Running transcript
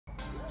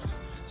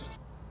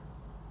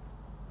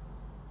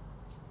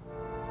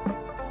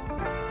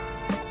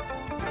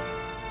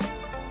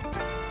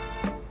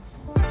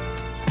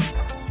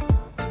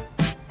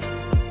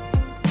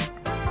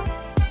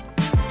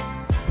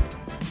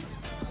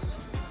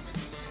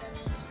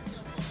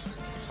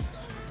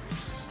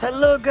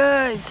Hello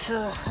guys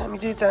हामी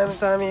चाहिँ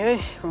चामी है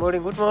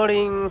मर्निङ गुड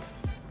मर्निङ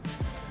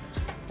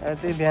आज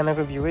चाहिँ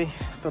बिहानको भ्यू है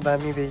यस्तो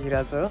दामी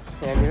देखिरहेको छ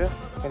हो यहाँनिर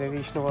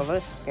यहाँनिर स्नोफल है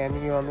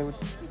त्यहाँनिर अन्त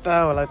उता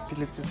होला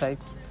त्यसले चाहिँ सायद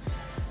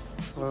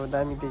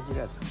दामी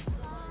देखिरहेको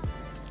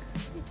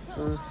छ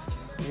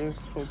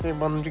यो चाहिँ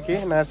बन्द्रिके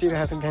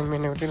नाचिरहेको छ बिहान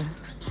बिहान उठेर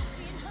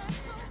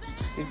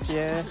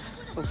चिचिया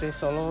यो चाहिँ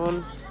सलोन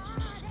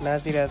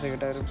नाचिरहेको छ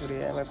केटाहरू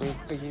पुरै आमा कोही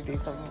फोटो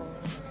खिच्दैछ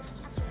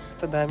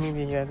कस्तो दामी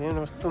देखिरहेको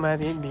थियो कस्तो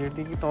माथि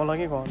भिडदेखि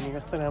तलकै घर्ने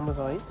कस्तो राम्रो छ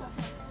है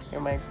यो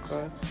माइकको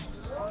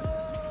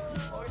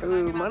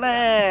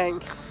मनाङ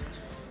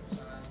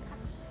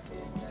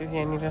त्यो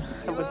यहाँनिर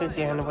अब चाहिँ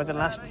चिया खानुपर्छ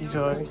लास्ट चिज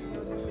हो अरे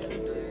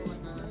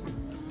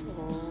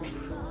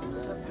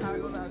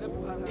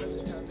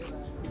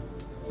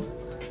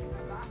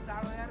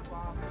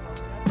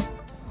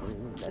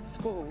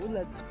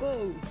Let's go.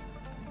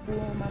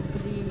 Oh, my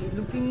buddy,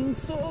 looking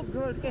so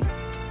good.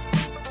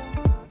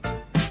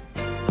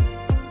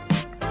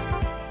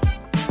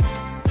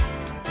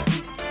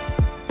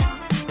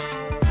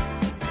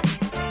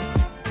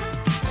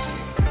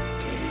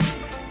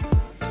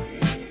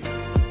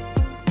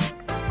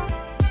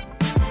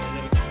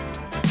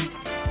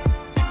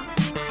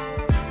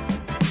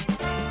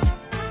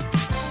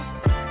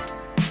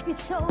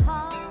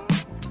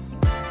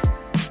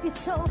 It's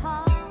so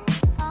hard.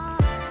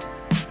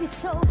 It's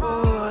so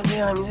hard.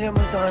 हामी चाहिँ अब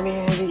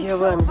चामीदेखि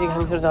अब हामी चाहिँ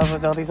खाङसर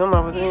जाँदैछौँ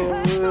अब चाहिँ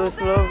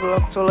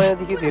ब्लग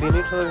चलाएदेखि धेरै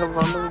नै ठुलो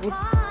काम गर्नु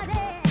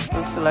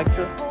जस्तो लाग्छ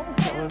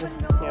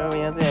अब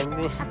यहाँ चाहिँ हामी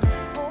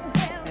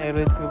चाहिँ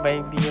रोहितको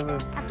बाइक दियो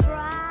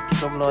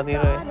पिकअप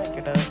नदिएर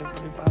केटाहरूले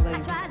पुरै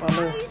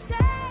पालो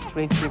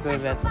पुरै चेक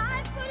गरिरहेको छ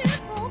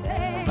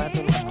बाटो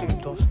मिस्टेक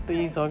जस्तै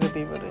छ क्या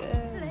त्यही भएर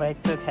बाइक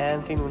त छ्यान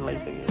चाहिँ हुन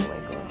लागिसक्यो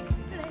बाइकको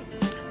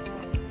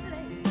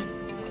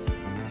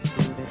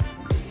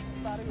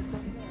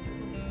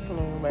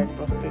बाइक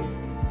बस्दै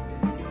छ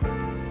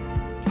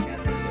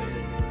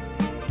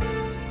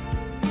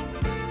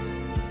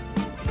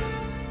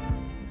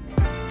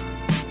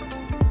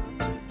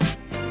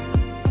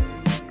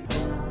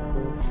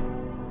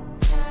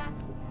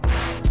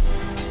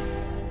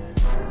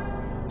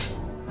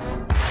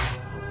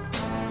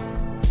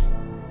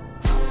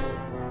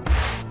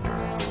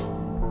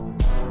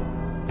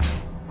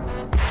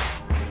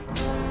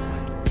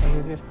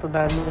यस्तो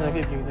दामी छ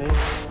कि भ्यू चाहिँ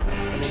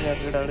अनि यहाँ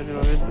केटाहरूले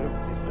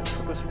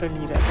फोटोसोटो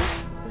लिइरहेको छ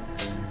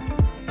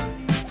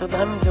यस्तो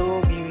दामी छ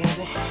भ्यू यहाँ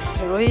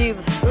चाहिँ Rohit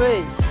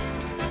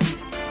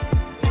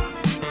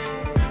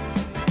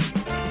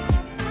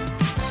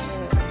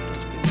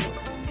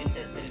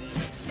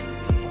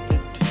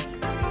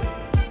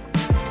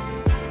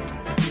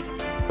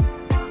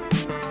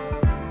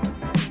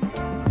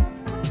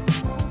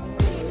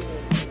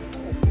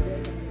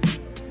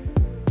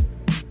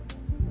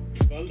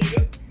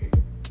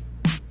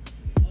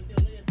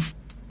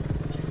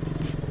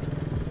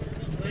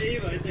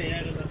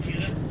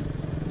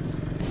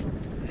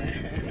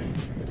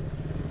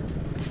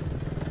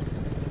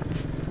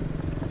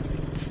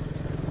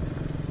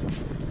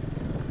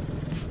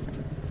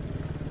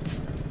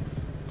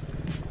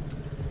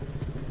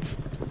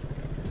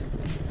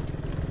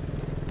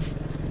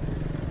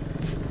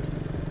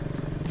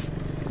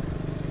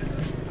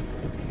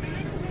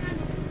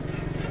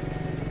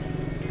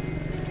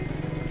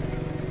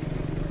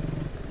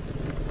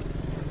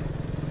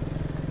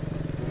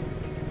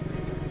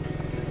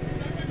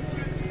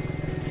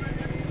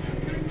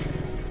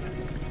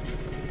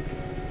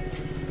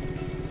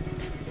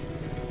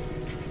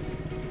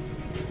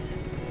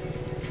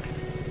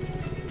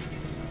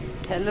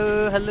hello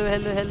hello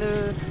hello hello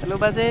hello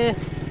बाजे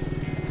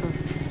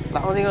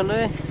लाउँदै गर्नु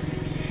है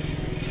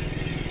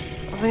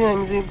अझै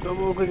हामी चाहिँ अब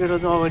कोही केटा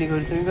चाहिँ अगाडि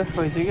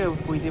गइसक्यो अब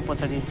कोही चाहिँ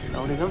पछाडि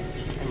आउँदैछौँ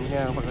हामी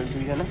चाहिँ अब पछाडि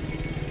दुईजना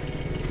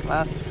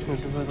क्लास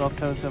हिँड्नुको चाहिँ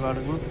अप्ठ्यारो छ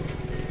बाटो चाहिँ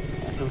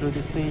ढुलो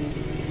त्यस्तै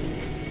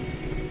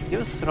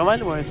जोस्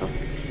रमाइलो भएछ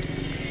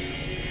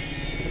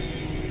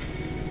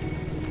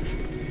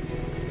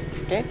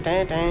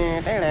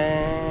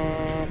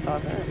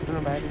सधैँ ठुलो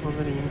भाइले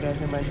बोकेर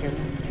हिँडिरहेको छ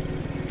मान्छेहरू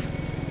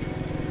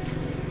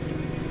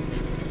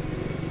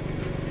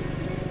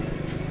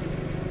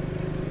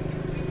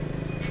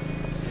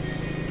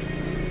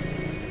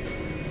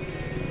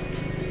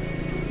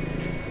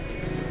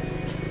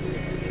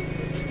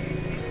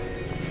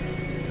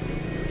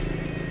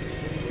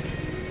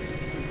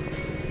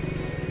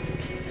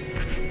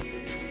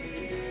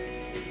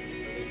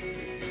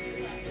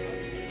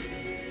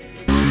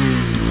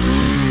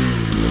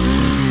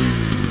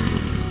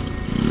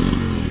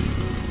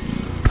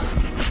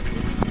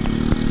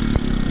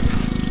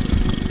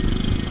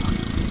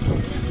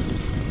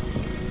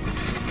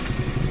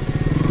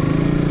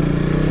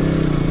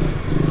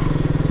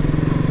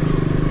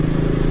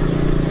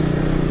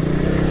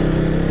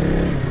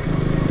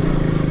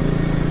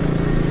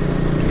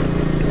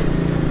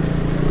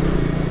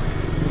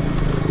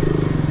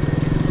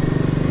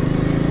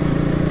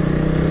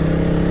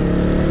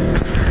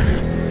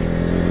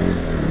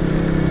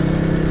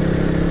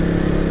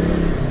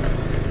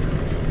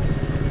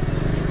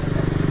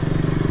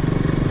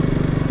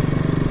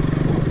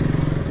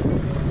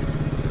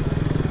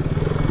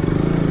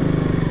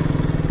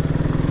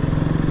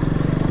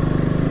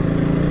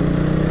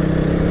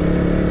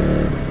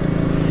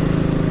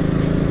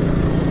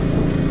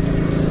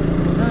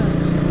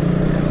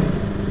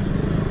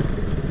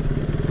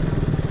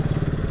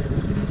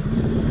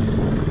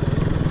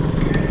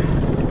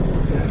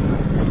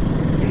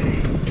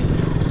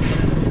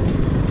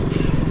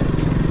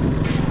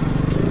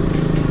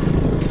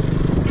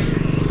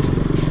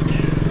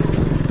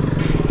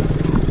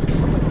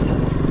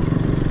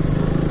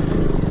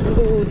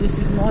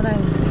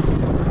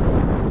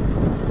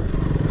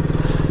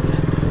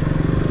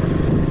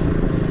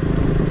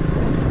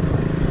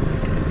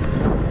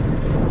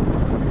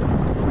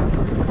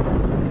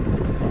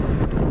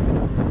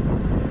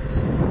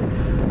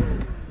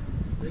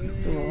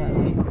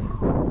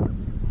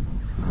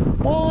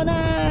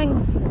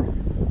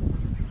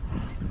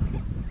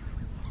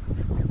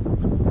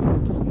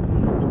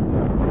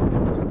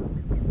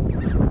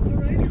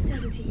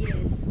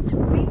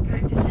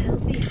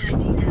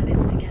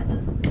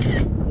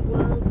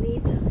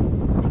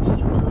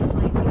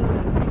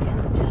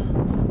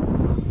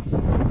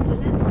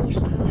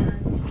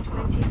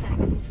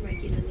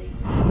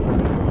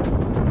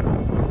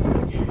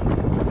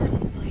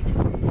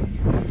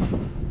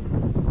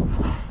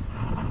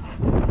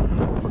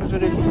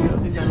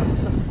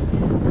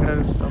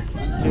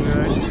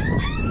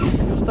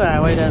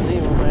भइरहेको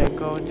चाहिँ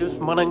उहाँको जस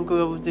मनाङको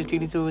अब चाहिँ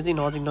टिडी चौक चाहिँ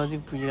नजिक नजिक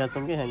पुगिरहेको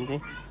छौँ कि हामी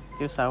चाहिँ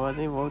त्यो हावा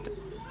चाहिँ बहुत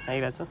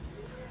आइरहेको छ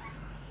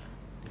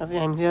अझै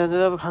हामी चाहिँ आज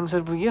अब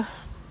खाङसर पुग्यो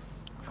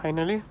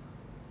फाइनली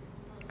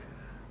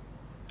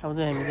अब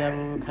चाहिँ हामी चाहिँ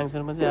अब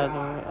खाङसरमा चाहिँ आज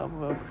अब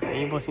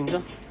यहीँ बसिन्छ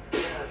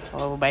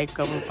अब बाइक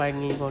अब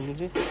पार्किङ यहीँ गर्ने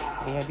चाहिँ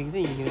यहाँदेखि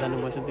चाहिँ हिँडेर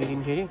जानुपर्छ 2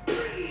 दिन फेरि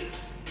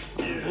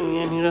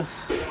यहाँनिर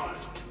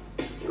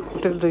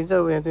होटेल रहेछ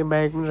अब यहाँ चाहिँ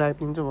बाइक पनि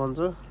राखिदिन्छ भन्छ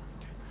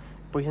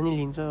पैसा नि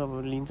लिन्छ अब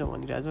लिन्छ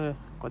भनिरहेछ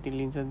कति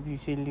लिन्छ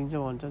 200 लिन्छ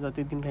भन्छ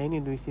जति दिन खायो नि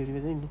 200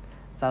 रुपियाँ चाहिँ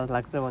चार्ज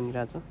लाग्छ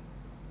भनिरहेछ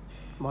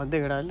भन्दै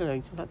केटाहरूले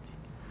रहेछ साँच्ची